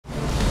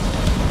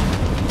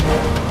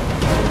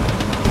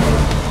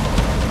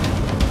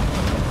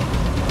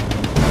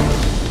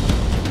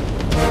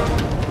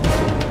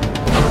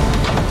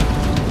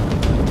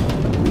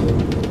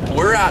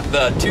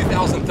the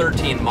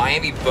 2013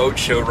 Miami Boat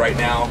Show right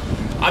now.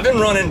 I've been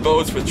running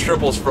boats with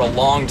triples for a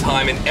long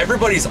time, and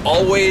everybody's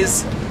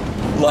always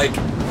like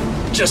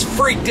just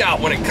freaked out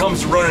when it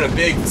comes to running a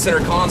big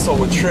center console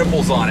with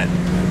triples on it.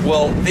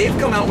 Well, they've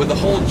come out with a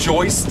whole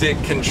joystick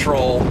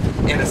control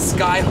and a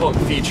Skyhook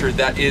feature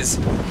that is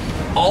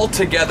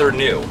altogether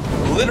new.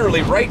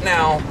 Literally right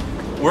now,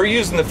 we're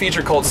using the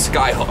feature called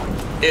Skyhook.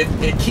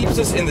 It keeps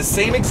us in the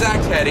same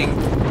exact heading,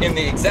 in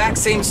the exact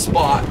same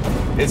spot.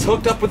 It's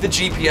hooked up with the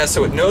GPS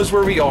so it knows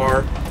where we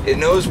are, it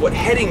knows what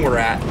heading we're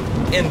at,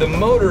 and the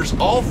motors,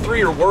 all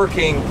three are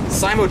working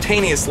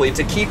simultaneously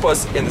to keep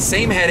us in the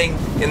same heading,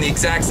 in the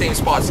exact same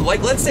spot. So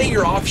like, let's say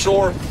you're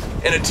offshore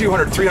in a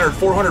 200, 300,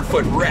 400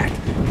 foot wreck,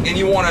 and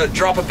you want to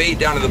drop a bait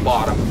down to the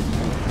bottom.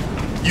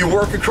 You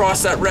work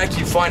across that wreck,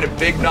 you find a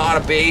big knot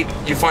of bait,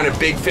 you find a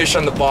big fish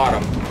on the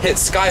bottom, hit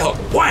Skyhook,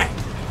 whack!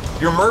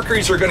 Your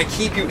Mercuries are going to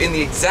keep you in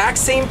the exact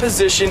same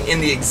position, in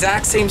the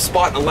exact same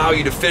spot, and allow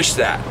you to fish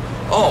that.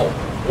 Oh,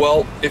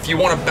 well, if you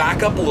want to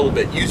back up a little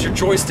bit, use your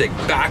joystick,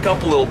 back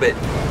up a little bit.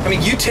 I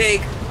mean, you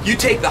take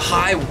the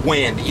high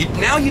wind.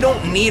 Now you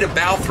don't need a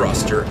bow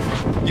thruster.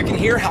 You can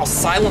hear how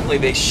silently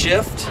they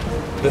shift.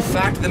 The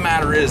fact of the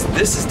matter is,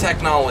 this is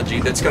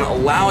technology that's going to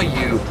allow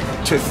you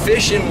to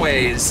fish in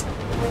ways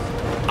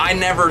I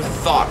never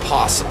thought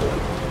possible.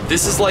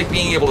 This is like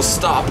being able to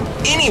stop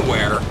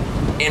anywhere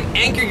and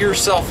anchor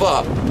yourself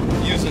up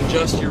using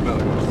just your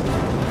motors.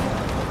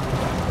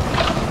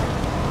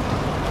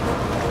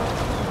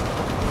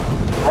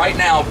 Right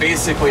now,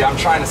 basically, I'm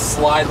trying to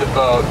slide the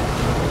boat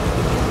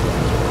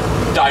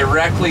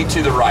directly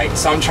to the right.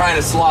 So I'm trying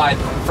to slide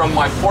from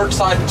my port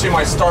side to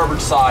my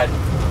starboard side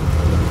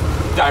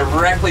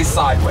directly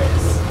sideways.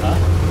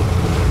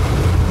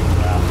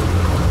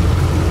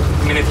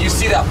 I mean, if you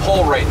see that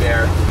pole right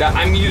there, that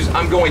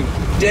I'm going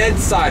dead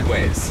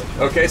sideways.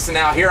 Okay, so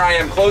now here I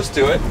am close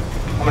to it.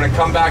 I'm gonna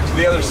come back to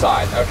the other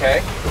side,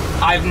 okay?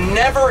 I've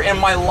never in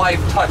my life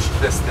touched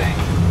this thing.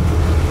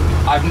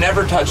 I've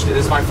never touched it.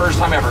 This is my first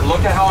time ever.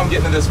 Look at how I'm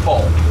getting to this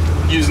pole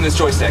using this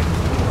joystick.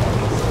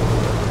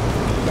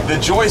 The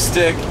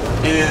joystick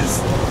is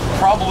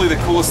probably the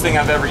coolest thing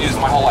I've ever used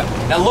in my whole life.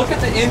 Now look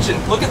at the engine.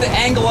 Look at the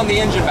angle on the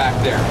engine back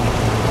there.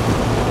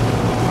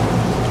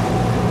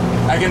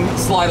 I can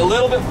slide a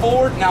little bit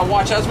forward. Now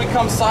watch, as we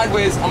come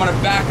sideways, I'm gonna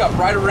back up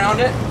right around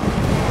it.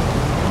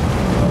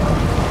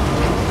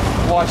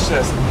 Watch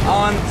this,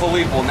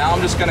 unbelievable. Now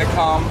I'm just gonna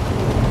come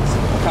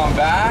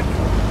back.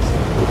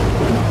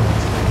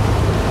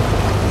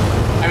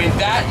 I mean,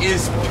 that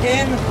is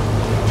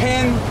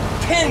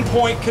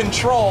pinpoint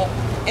control,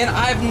 and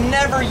I've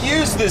never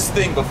used this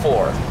thing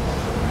before.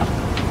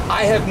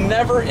 I have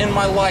never in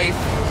my life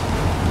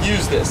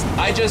used this.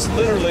 I just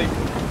literally,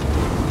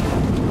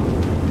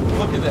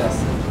 look at this.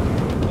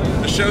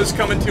 The show's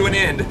coming to an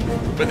end,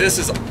 but this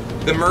is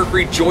the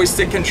Mercury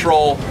joystick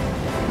control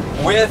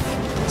with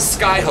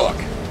Skyhook.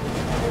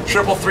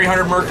 Triple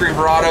 300 Mercury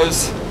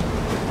Verados.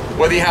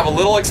 Whether you have a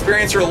little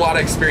experience or a lot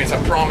of experience,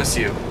 I promise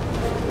you,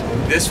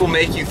 this will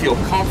make you feel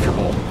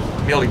comfortable,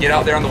 be able to get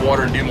out there on the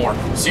water and do more.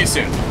 See you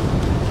soon.